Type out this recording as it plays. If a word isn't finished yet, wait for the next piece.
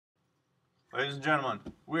Ladies and gentlemen,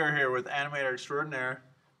 we are here with animator extraordinaire,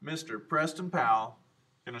 Mr. Preston Powell,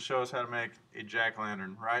 going to show us how to make a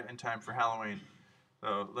jack-o'-lantern right in time for Halloween.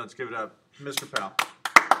 So let's give it up, Mr. Powell.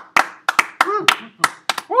 Woo!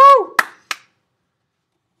 Woo!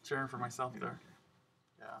 Cheering for myself there.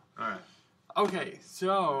 Yeah. All right. Okay,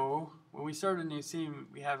 so when we start a new scene,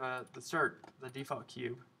 we have the default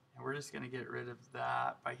cube, and we're just going to get rid of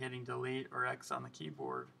that by hitting delete or X on the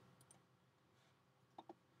keyboard.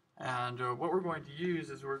 And what we're going to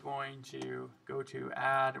use is we're going to go to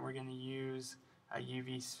add, and we're going to use a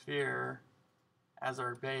UV sphere as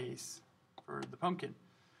our base for the pumpkin.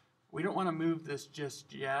 We don't want to move this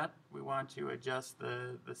just yet. We want to adjust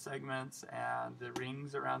the segments and the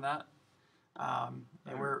rings around that. And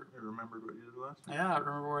you remembered what you did last time? Yeah, I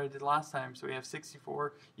remember what I did last time. So we have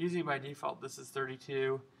 64. Usually by default, this is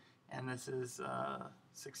 32, and this is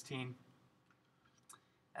 16.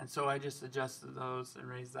 And so I just adjusted those and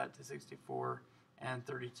raised that to 64 and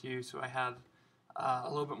 32. So I had a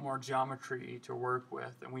little bit more geometry to work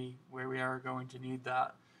with, and we are going to need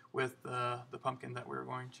that with the pumpkin that we're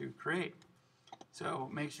going to create. So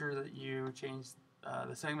make sure that you change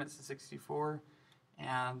the segments to 64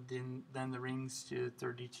 and then the rings to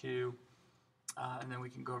 32, and then we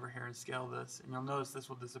can go over here and scale this. And you'll notice this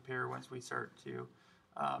will disappear once we start to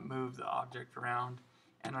move the object around.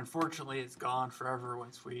 And unfortunately, it's gone forever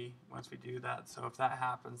once we do that. So if that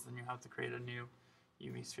happens, then you have to create a new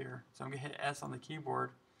UV sphere. So I'm gonna hit S on the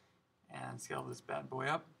keyboard and scale this bad boy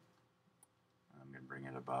up. I'm gonna bring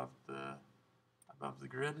it above the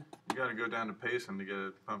grid. You got to go down to Payson to get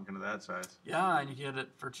a pumpkin of that size. Yeah, and you get it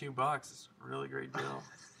for $2. It's a really great deal.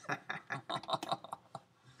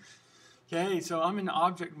 Okay, so I'm in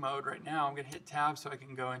object mode right now. I'm gonna hit tab so I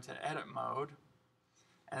can go into edit mode.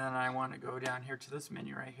 And then I want to go down here to this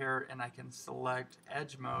menu right here, and I can select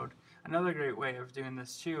edge mode. Another great way of doing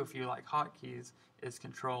this too, if you like hotkeys, is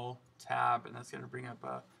Control Tab, and that's going to bring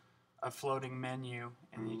up a floating menu,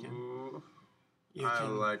 and I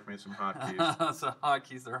like me some hotkeys. So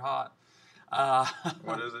hotkeys are hot.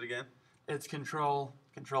 What is it again? It's Control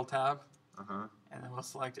Tab, and then we'll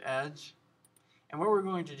select edge. And what we're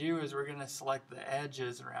going to do is we're going to select the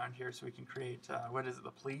edges around here so we can create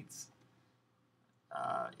the pleats.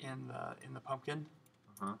 In the pumpkin.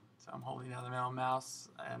 So I'm holding down the middle mouse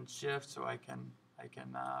and shift so I can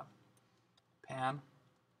pan.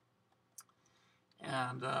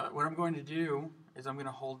 And what I'm going to do is I'm going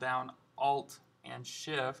to hold down Alt and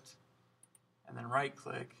Shift and then right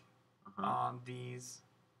click on these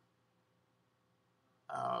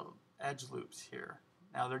edge loops here.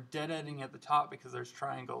 Now they're dead ending at the top because there's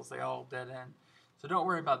triangles. They all dead end. So don't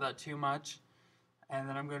worry about that too much. And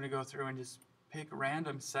then I'm going to go through and just pick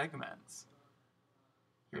random segments.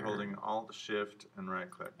 You're holding Alt, Shift, and right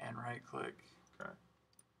click. And right click. Okay.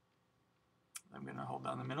 I'm going to hold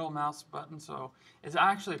down the middle mouse button. So it's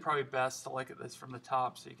actually probably best to look at this from the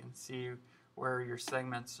top so you can see where your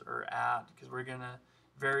segments are at, because we're going to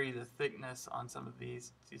vary the thickness on some of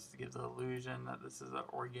these just to give the illusion that this is an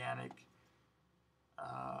organic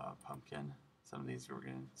pumpkin. Some of these we're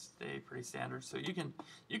going to stay pretty standard. So you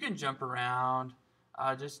can jump around.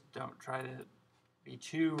 Just don't try to be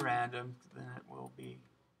too random, then it will be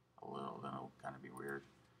then it'll kind of be weird.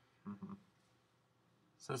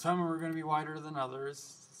 So some are going to be wider than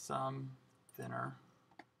others, some thinner.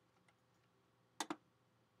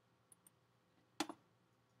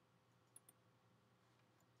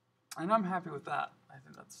 And I'm happy with that. I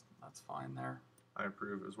think that's fine there. I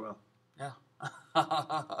approve as well. Yeah.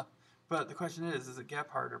 But the question is it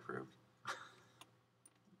Gephardt approved?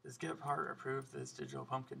 Is Gephardt approved this digital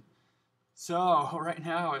pumpkin? So right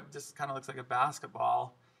now it just kind of looks like a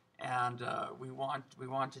basketball, and we want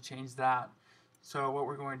to change that. So what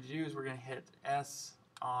we're going to do is we're going to hit S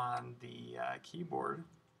on the keyboard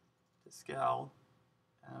to scale,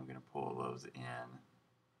 and I'm going to pull those in.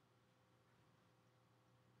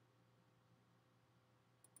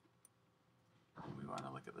 And we want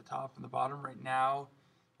to look at the top and the bottom. Right now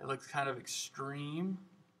it looks kind of extreme,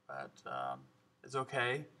 but it's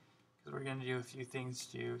okay, because we're going to do a few things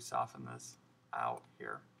to soften this out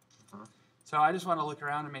here. So I just want to look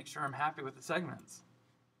around and make sure I'm happy with the segments.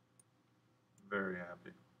 Very happy.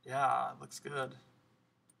 Yeah, it looks good.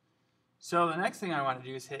 So the next thing I want to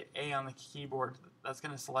do is hit A on the keyboard. That's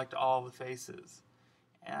going to select all the faces.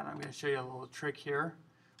 And I'm going to show you a little trick here.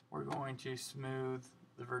 We're going to smooth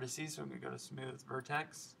the vertices. So I'm going to go to Smooth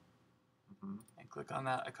Vertex and click on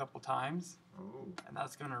that a couple times. And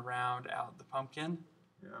that's going to round out the pumpkin.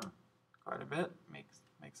 Yeah. Quite a bit. Makes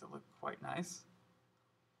it look quite nice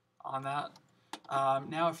on that.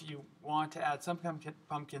 Now if you want to add, some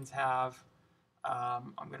pumpkins have,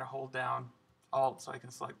 I'm going to hold down Alt so I can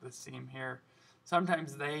select this seam here.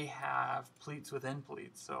 Sometimes they have pleats within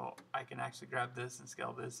pleats, so I can actually grab this and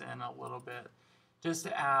scale this in a little bit just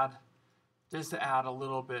to add a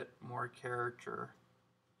little bit more character.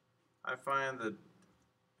 I find that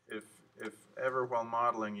if ever while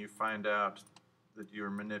modeling you find out that you're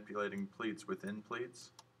manipulating pleats within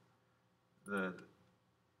pleats, that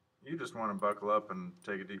you just want to buckle up and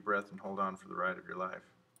take a deep breath and hold on for the ride of your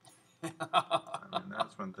life. I mean,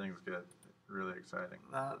 that's when things get really exciting.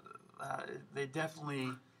 They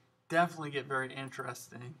definitely get very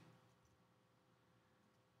interesting.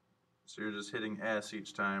 So you're just hitting S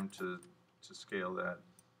each time to scale that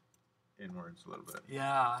inwards a little bit.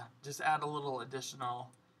 Yeah, just add a little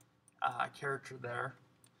additional character there,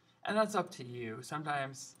 and that's up to you.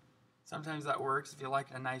 Sometimes that works if you like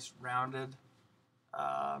a nice rounded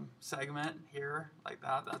segment here like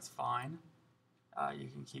that. That's fine. You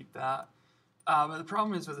can keep that. But the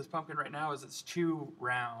problem is with this pumpkin right now is it's too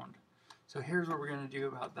round. So here's what we're going to do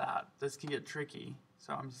about that. This can get tricky,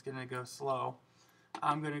 so I'm just going to go slow.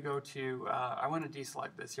 I'm going to go to, I want to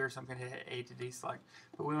deselect this here, so I'm going to hit A to deselect.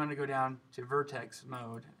 But we want to go down to vertex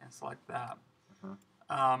mode and select that.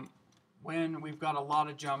 When we've got a lot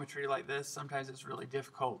of geometry like this, sometimes it's really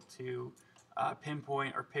difficult to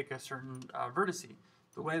pinpoint or pick a certain vertex.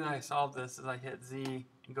 The way that I solve this is I hit Z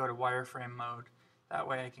and go to wireframe mode. That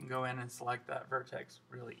way I can go in and select that vertex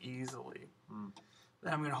really easily.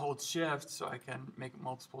 Then I'm going to hold Shift so I can make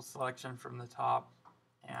multiple selection from the top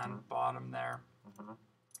and bottom there.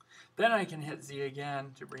 Then I can hit Z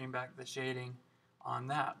again to bring back the shading on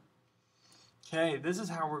that. Okay, this is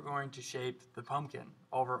how we're going to shape the pumpkin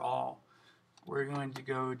overall. We're going to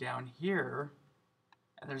go down here,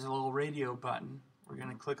 and there's a little radio button. We're going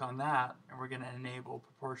to click on that, and we're going to enable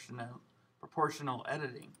proportional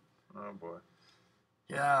editing. Oh boy.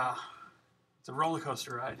 Yeah, it's a roller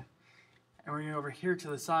coaster ride. And we're going to go over here to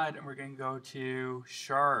the side, and we're going to go to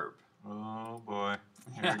sharp. Oh boy.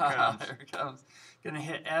 Here Yeah, it comes. there it comes. Going to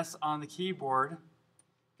hit S on the keyboard.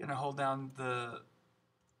 Going to hold down the...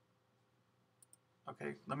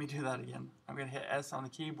 Okay, let me do that again. I'm going to hit S on the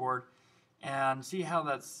keyboard and see how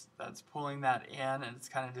that's pulling that in, and it's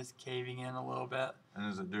kind of just caving in a little bit.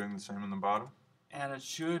 And is it doing the same on the bottom? And it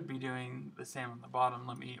should be doing the same on the bottom.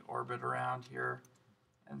 Let me orbit around here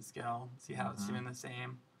and scale, see how it's doing the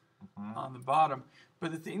same on the bottom.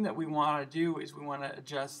 But the thing that we want to do is we want to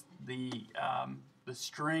adjust the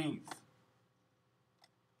strength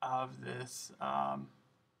of this.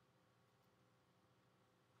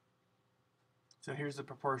 So here's the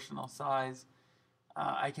proportional size.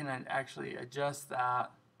 I can actually adjust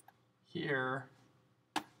that here.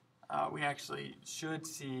 We actually should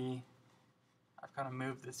see, I've kind of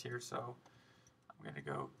moved this here, so I'm going to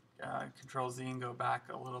go Control Z and go back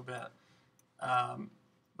a little bit.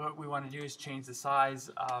 What we want to do is change the size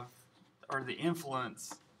of, or the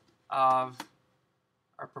influence of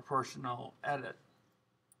our proportional edit.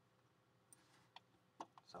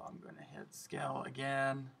 So I'm going to hit scale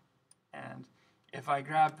again, and if I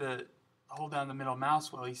hold down the middle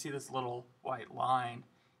mouse wheel, you see this little white line,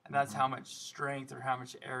 and that's how much strength or how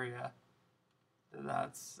much area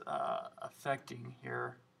that's affecting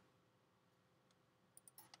here.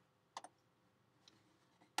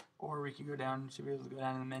 Or we can go down, should be able to go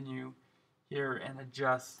down in the menu here and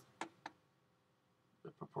adjust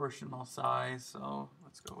the proportional size. So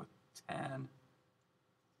let's go with 10.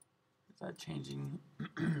 Is that changing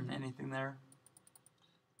anything there?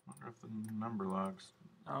 I wonder if the number locks.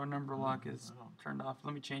 Oh, number lock is turned off.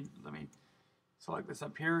 Let me select this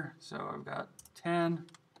up here. So I've got 10.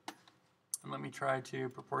 And let me try to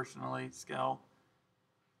proportionally scale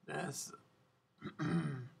this.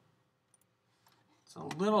 It's a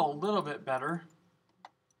little bit better.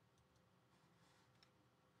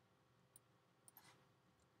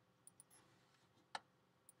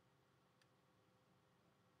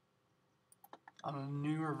 On a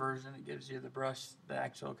newer version, it gives you the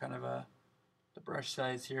actual kind of the brush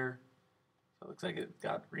size here. So it looks like it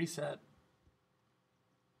got reset.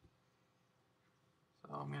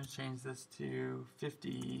 So I'm going to change this to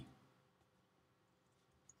 50.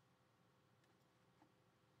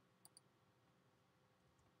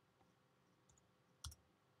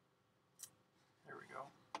 There we go.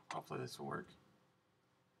 Hopefully this will work.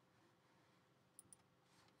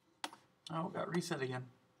 Oh, it got reset again.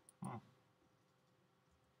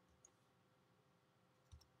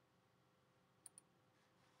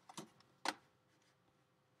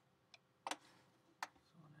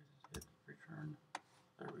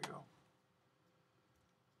 There we go.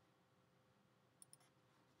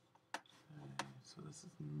 Okay, so this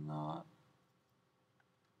is not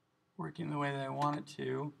working the way that I want it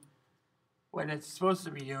to. what it's supposed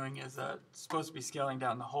to be doing is it's supposed to be scaling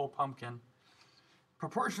down the whole pumpkin.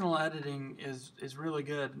 Proportional editing is really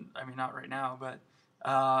good. I mean, not right now, but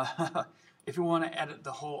if you want to edit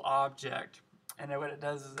the whole object, and what it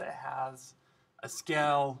does is it has a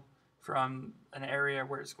scale from an area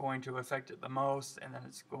where it's going to affect it the most, and then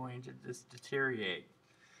it's going to just deteriorate.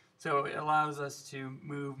 So it allows us to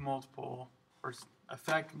move multiple or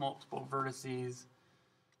affect multiple vertices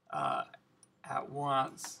at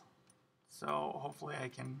once. So hopefully I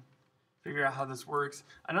can figure out how this works.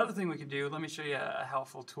 Another thing we can do, let me show you a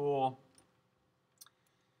helpful tool.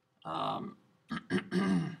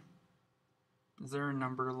 Is there a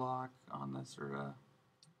number lock on this or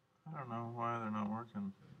I don't know why they're not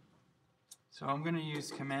working. So I'm going to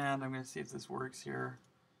use command. I'm going to see if this works here.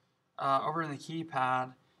 Over in the keypad,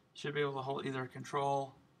 you should be able to hold either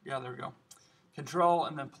control. Yeah, there we go. Control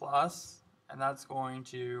and then plus, and that's going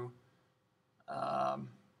to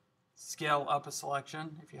scale up a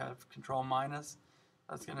selection. If you have control minus,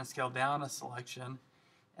 that's going to scale down a selection.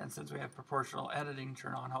 And since we have proportional editing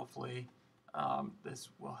turned on, hopefully this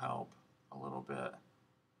will help a little bit.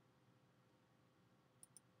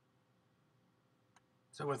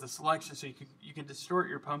 So with the selection, so you can distort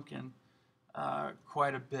your pumpkin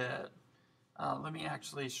quite a bit. Let me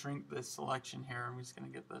actually shrink this selection here. I'm just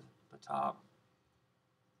going to get the top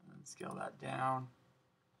and scale that down.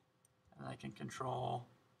 And I can control.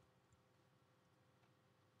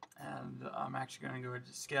 And I'm actually going to go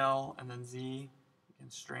to scale and then Z. You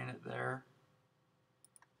can strain it there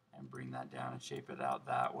and bring that down and shape it out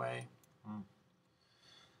that way.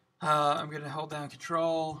 I'm going to hold down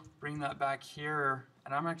control, bring that back here,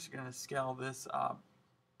 and I'm actually going to scale this up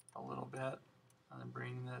a little bit and then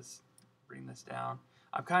bring this down.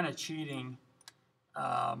 I'm kind of cheating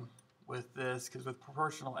with this because with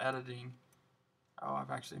proportional editing,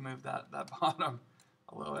 I've actually moved that bottom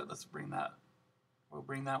a little bit. Let's bring that. We'll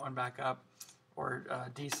bring that one back up, or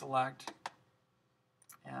deselect,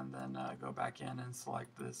 and then go back in and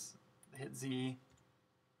select this. Hit Z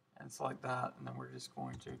and select that, and then we're just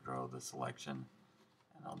going to grow the selection,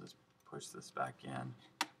 and I'll just push this back in.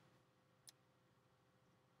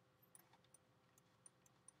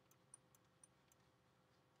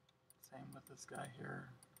 Same with this guy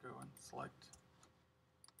here. Go and select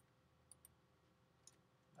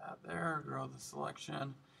that there, grow the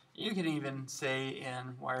selection. You can even say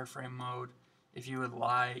in wireframe mode if you would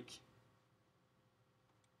like.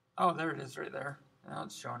 Oh, there it is right there. Now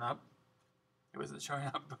it's showing up. It wasn't showing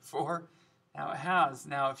up before. Now it has.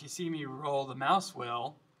 Now if you see me roll the mouse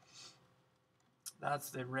wheel, that's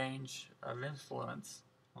the range of influence.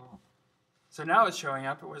 Oh. So now it's showing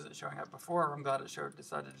up. It wasn't showing up before. I'm glad it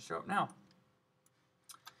decided to show up now.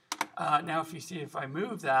 Now if you see if I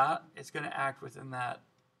move that, it's going to act within that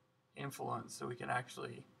influence. So we can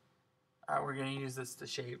actually, we're going to use this to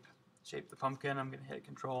shape the pumpkin. I'm going to hit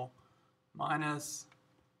Control minus.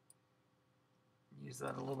 Use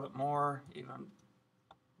that a little bit more, even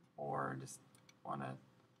more. Just want to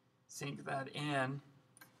sink that in.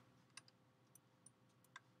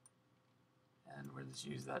 And we'll just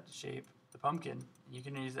use that to shape the pumpkin. You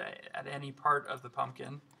can use it at any part of the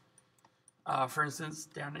pumpkin. For instance,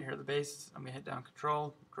 down here at the base, I'm going to hit down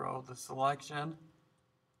Control, grow the selection.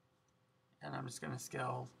 And I'm just going to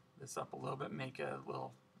scale this up a little bit, make it a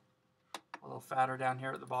little fatter down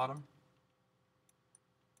here at the bottom.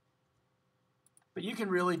 But you can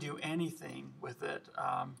really do anything with it.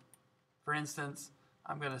 For instance,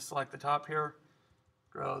 I'm going to select the top here,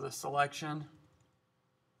 grow the selection.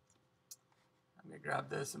 I'm going to grab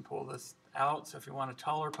this and pull this out. So if you want a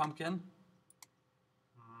taller pumpkin,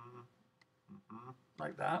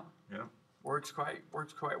 like that, Yeah. works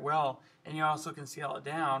quite well. And you also can scale it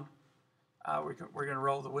down. We're going to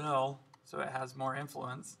roll the wheel so it has more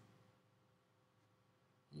influence.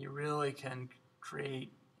 You really can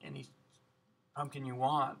create any pumpkin you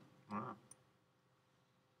want. Wow.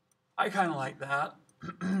 I kind of like that.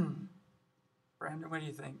 Brandon, what do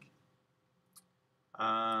you think?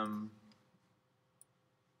 Right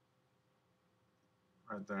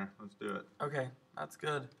there. Let's do it. Okay, that's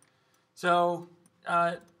good. So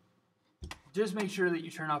just make sure that you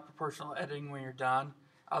turn off proportional editing when you're done.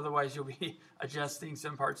 Otherwise, you'll be adjusting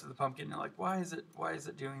some parts of the pumpkin. And you're like, why is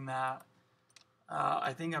it doing that?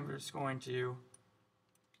 I think I'm just going to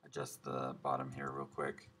adjust the bottom here real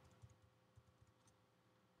quick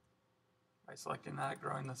by selecting that,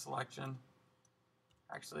 growing the selection.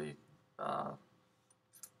 Actually,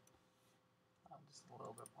 just a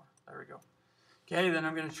little bit more. There we go. Okay, then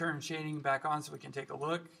I'm going to turn shading back on so we can take a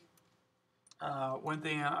look. One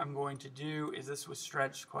thing I'm going to do is this was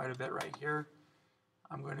stretched quite a bit right here.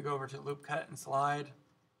 I'm going to go over to Loop Cut and Slide.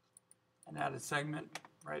 and add a segment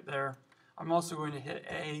right there. I'm also going to hit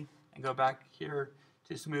A and go back here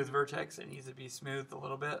to smooth vertex. It needs to be smoothed a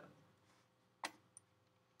little bit.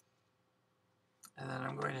 And then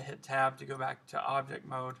I'm going to hit tab to go back to object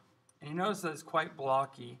mode. And you notice that it's quite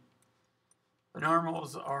blocky. The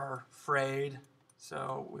normals are frayed,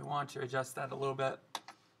 so we want to adjust that a little bit.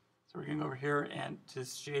 So we're going to go over here and to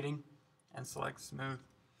shading and select smooth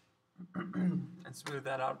and smooth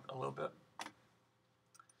that out a little bit.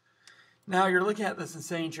 Now you're looking at this and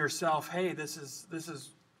saying to yourself, hey, this is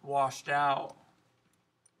washed out.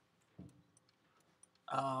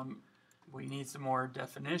 We need some more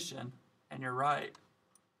definition, and you're right.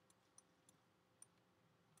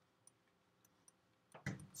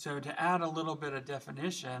 So to add a little bit of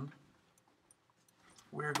definition,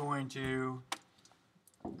 we're going to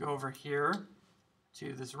go over here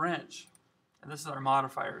to this wrench, and this is our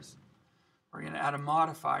modifiers. We're going to add a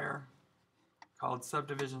modifier called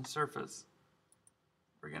subdivision surface.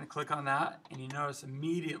 We're going to click on that, and you notice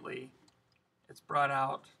immediately it's brought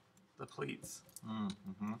out the pleats.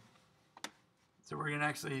 Mm-hmm. So we're going to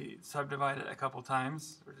actually subdivide it a couple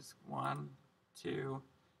times. We're just 1, 2.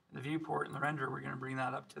 In the viewport and the renderer, we're going to bring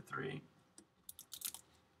that up to 3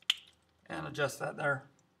 and adjust that there.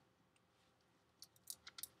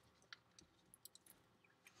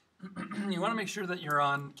 You want to make sure that you're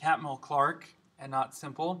on Catmull Clark and not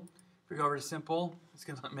Simple. If we go over to Simple, it's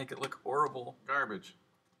going to make it look horrible. Garbage.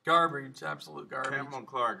 Garbage, absolute garbage. Catmull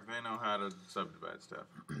Clark, they know how to subdivide stuff.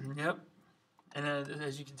 Yep. And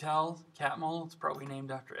as you can tell, Catmull, it's probably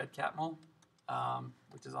named after Ed Catmull,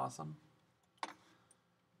 which is awesome.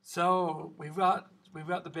 So we've got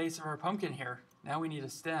the base of our pumpkin here. Now we need a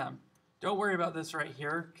stem. Don't worry about this right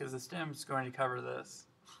here because the stem's going to cover this.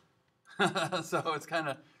 So it's kind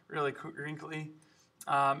of really wrinkly.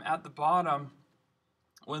 At the bottom,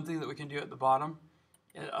 one thing that we can do at the bottom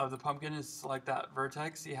of the pumpkin is select that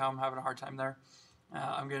vertex. See how I'm having a hard time there?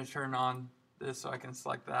 I'm going to turn on this so I can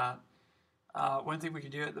select that. One thing we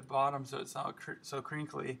can do at the bottom so it's not so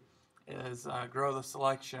crinkly is grow the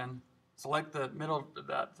selection. Select the middle,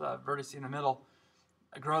 that vertex in the middle,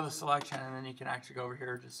 grow the selection, and then you can actually go over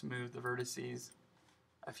here to smooth the vertices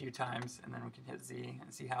a few times, and then we can hit Z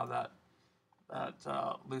and see how that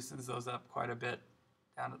loosens those up quite a bit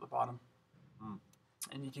down at the bottom. Mm.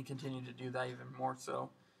 And you can continue to do that even more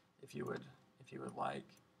so if you would like.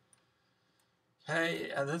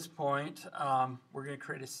 Okay, at this point, we're going to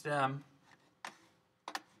create a stem.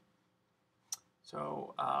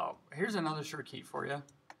 So here's another short key for you.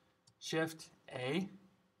 Shift A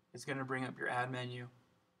is going to bring up your add menu.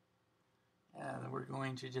 And we're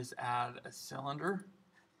going to just add a cylinder.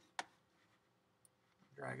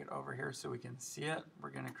 Drag it over here so we can see it. We're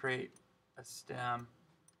going to create a stem.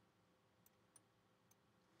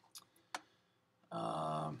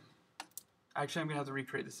 Actually, I'm going to have to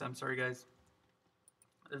recreate the stem. Sorry, guys.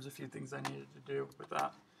 There's a few things I needed to do with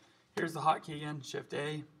that. Here's the hotkey again, Shift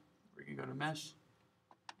A. We can go to Mesh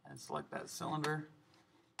and select that cylinder.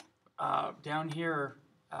 Down here,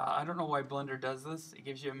 I don't know why Blender does this. It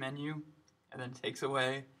gives you a menu and then takes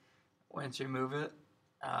away once you move it.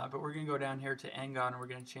 But we're going to go down here to Engon, and we're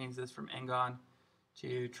going to change this from Engon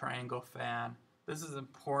to Triangle Fan. This is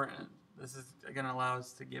important. This is going to allow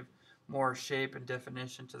us to give more shape and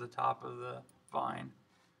definition to the top of the vine,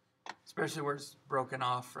 especially where it's broken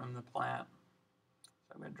off from the plant.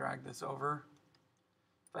 So I'm going to drag this over.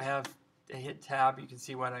 If I hit tab, you can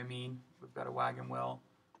see what I mean. We've got a wagon wheel,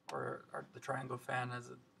 or the triangle fan as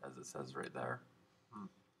it says right there.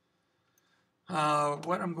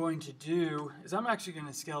 What I'm going to do is I'm actually going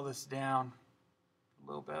to scale this down a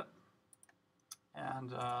little bit.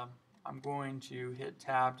 And I'm going to hit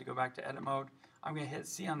tab to go back to edit mode. I'm going to hit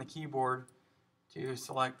C on the keyboard to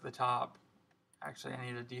select the top. Actually, I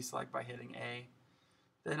need to deselect by hitting A.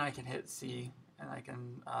 Then I can hit C and I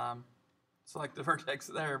can select the vertex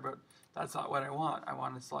there, but that's not what I want. I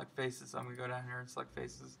want to select faces, so I'm going to go down here and select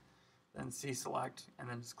faces, then C select, and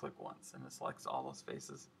then just click once, and it selects all those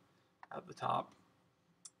faces at the top.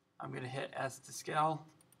 I'm going to hit S to scale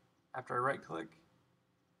after I right click.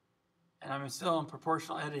 And I'm still in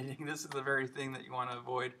proportional editing. This is the very thing that you want to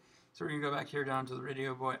avoid. So we're going to go back here down to the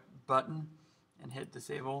radio button and hit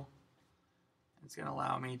disable. It's going to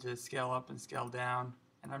allow me to scale up and scale down.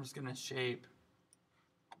 And I'm just going to shape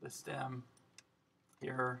the stem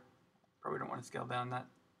here. Probably don't want to scale down that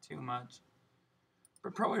too much.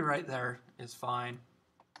 But probably right there is fine.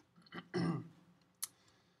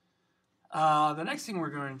 The next thing we're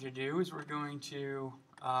going to do is we're going to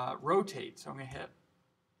rotate. So I'm going to hit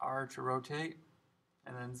R to rotate,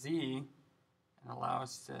 and then Z, and allow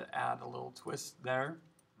us to add a little twist there.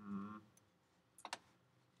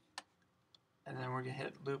 we're going to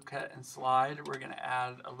hit loop cut and slide. We're going to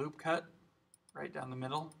add a loop cut right down the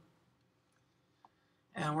middle.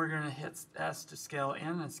 And we're going to hit S to scale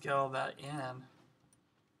in and scale that in.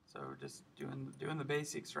 So we're just doing the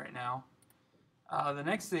basics right now. The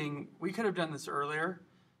next thing, we could have done this earlier,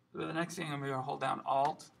 but the next thing I'm going to hold down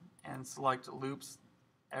Alt and select loops,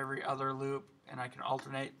 every other loop, and I can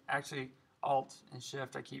alternate. Actually, Alt and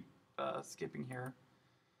Shift, I keep skipping here.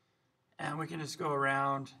 And we can just go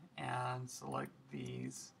around and select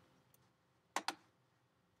these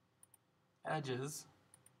edges.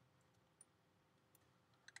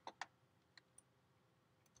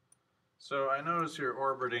 So I notice you're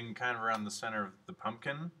orbiting kind of around the center of the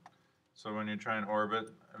pumpkin. So when you try and orbit,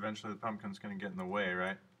 eventually the pumpkin's going to get in the way,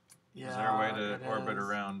 right? Yeah, is there a way to it orbit is.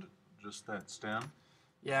 around just that stem?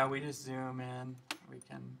 Yeah, we just zoom in. We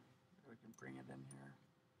can bring it in here.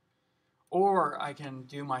 Or I can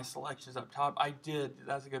do my selections up top.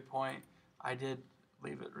 That's a good point. I did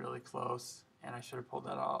leave it really close, and I should have pulled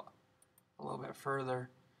that out a little bit further.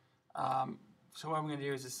 So what I'm going to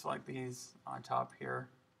do is just select these on top here.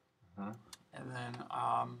 And then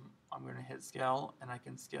I'm going to hit scale, and I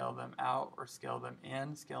can scale them out or scale them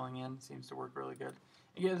in. Scaling in seems to work really good.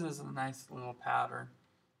 It gives us a nice little pattern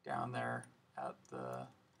down there at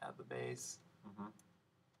the base.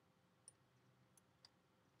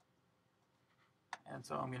 And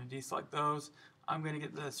so I'm going to deselect those. I'm going to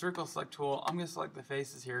get the circle select tool. I'm going to select the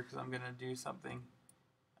faces here because I'm going to do something.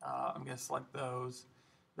 I'm going to select those.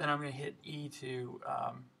 Then I'm going to hit E to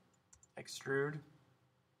extrude.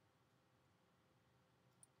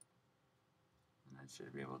 And I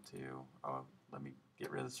should be able to, let me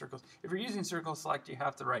get rid of the circles. If you're using circle select, you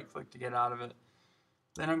have to right click to get out of it.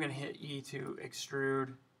 Then I'm going to hit E to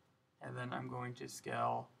extrude, and then I'm going to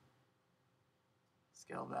scale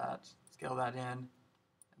that in, and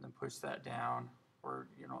then push that down, or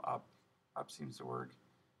up. Up seems to work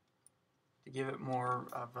to give it more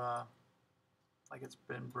of a, like it's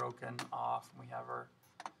been broken off. And we have our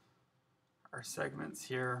segments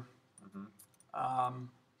here. I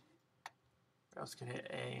also could hit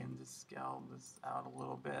A and just scale this out a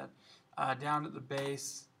little bit. Down at the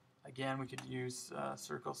base, again, we could use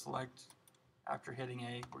circle select. After hitting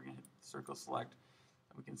A, we're going to hit circle select,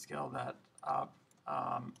 and we can scale that up.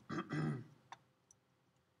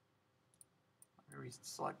 We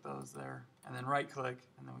select those there, and then right click,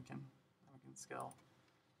 and then we can scale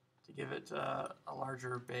to give it a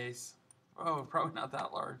larger base. Oh, probably not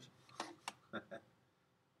that large.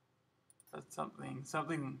 But something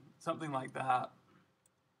like that.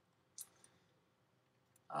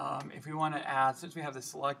 If we want to add, since we have this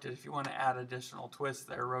selected, if you want to add additional twists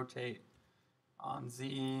there, rotate on Z,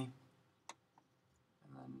 and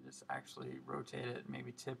then just actually rotate it,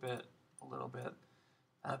 maybe tip it a little bit.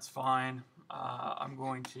 That's fine. I'm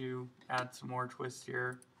going to add some more twists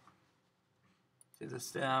here to the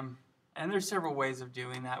stem. And there's several ways of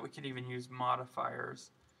doing that. We could even use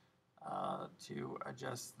modifiers to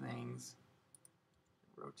adjust things.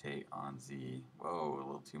 Rotate on Z. Whoa, a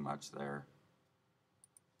little too much there.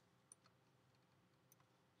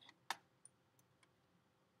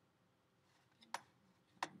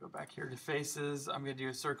 Go back here to faces. I'm going to do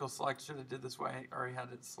a circle select. Should have did this way. I already had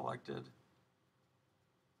it selected.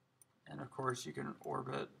 And of course, you can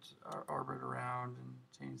orbit around and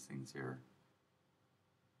change things here.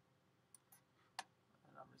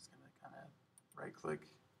 And I'm just going to kind of right click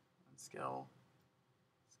and scale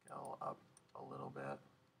up a little bit.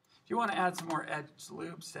 If you want to add some more edge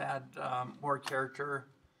loops to add more character,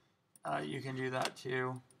 you can do that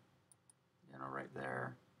too. Right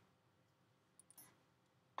there.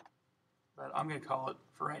 But I'm going to call it,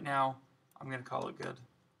 for right now, I'm going to call it good.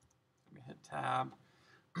 Let me hit tab.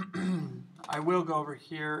 I will go over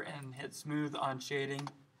here and hit smooth on shading.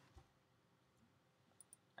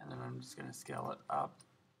 And then I'm just going to scale it up.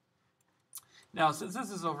 Now, since this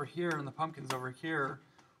is over here and the pumpkin's over here,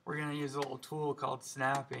 we're going to use a little tool called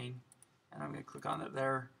snapping. And I'm going to click on it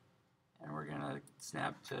there. And we're going to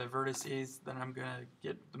snap to vertices. Then I'm going to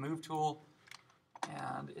get the move tool.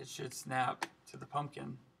 And it should snap to the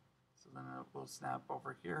pumpkin. So then it will snap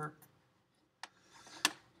over here.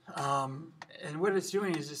 And what it's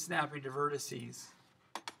doing is just snapping to vertices.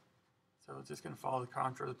 So it's just going to follow the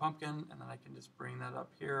contour of the pumpkin, and then I can just bring that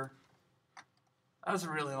up here. That's a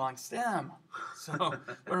really long stem. So what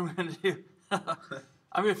I'm going to do,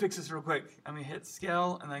 I'm going to fix this real quick. I'm going to hit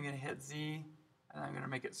scale, and then I'm going to hit Z, and I'm going to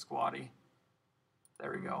make it squatty.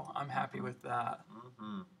 There we go. I'm happy with that.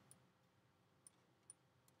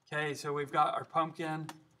 Okay, so we've got our pumpkin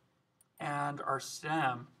and our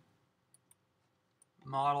stem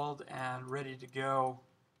modeled and ready to go.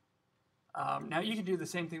 Now you can do the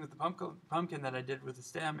same thing with the pumpkin that I did with the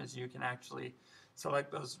stem, is you can actually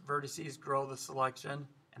select those vertices, grow the selection,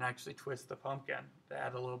 and actually twist the pumpkin to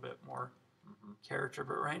add a little bit more character.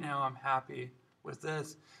 But right now I'm happy with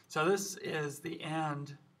this. So this is the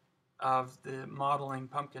end of the modeling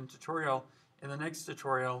pumpkin tutorial. In the next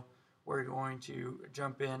tutorial, we're going to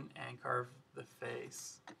jump in and carve the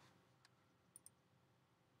face.